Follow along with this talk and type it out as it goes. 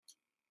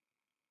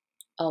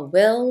A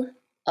will,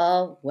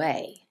 a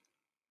way.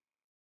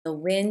 The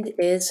wind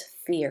is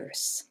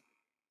fierce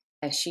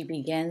as she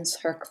begins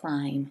her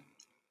climb.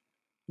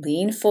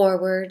 Lean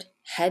forward,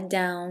 head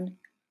down,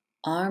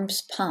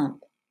 arms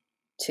pump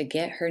to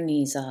get her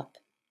knees up.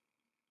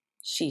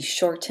 She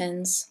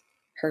shortens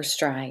her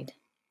stride.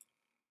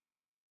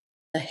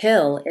 The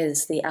hill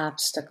is the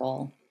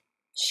obstacle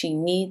she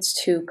needs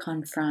to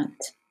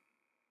confront.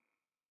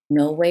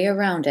 No way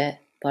around it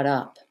but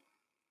up.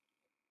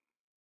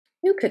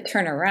 You could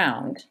turn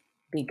around,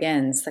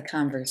 begins the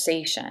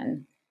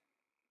conversation.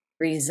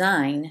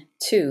 Resign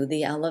to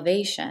the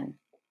elevation.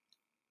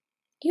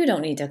 You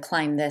don't need to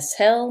climb this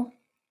hill.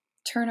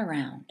 Turn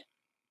around.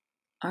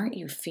 Aren't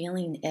you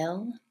feeling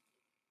ill?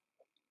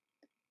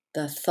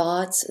 The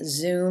thoughts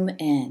zoom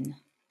in,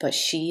 but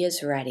she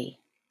is ready.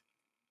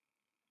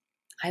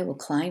 I will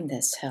climb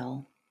this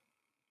hill,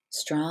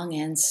 strong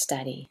and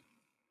steady.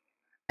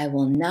 I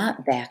will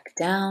not back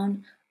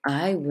down.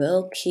 I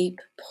will keep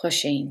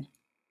pushing.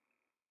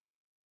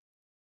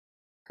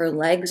 Her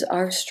legs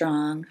are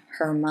strong.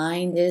 Her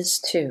mind is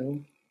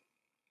too.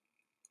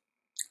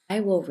 I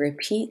will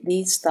repeat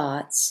these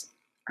thoughts.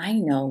 I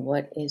know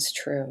what is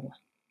true.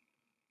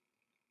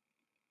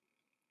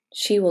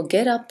 She will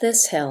get up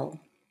this hill,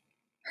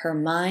 her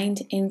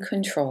mind in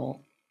control.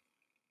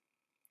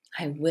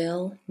 I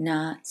will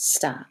not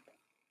stop.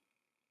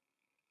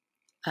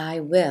 I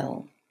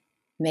will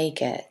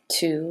make it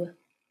to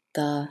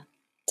the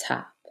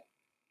top.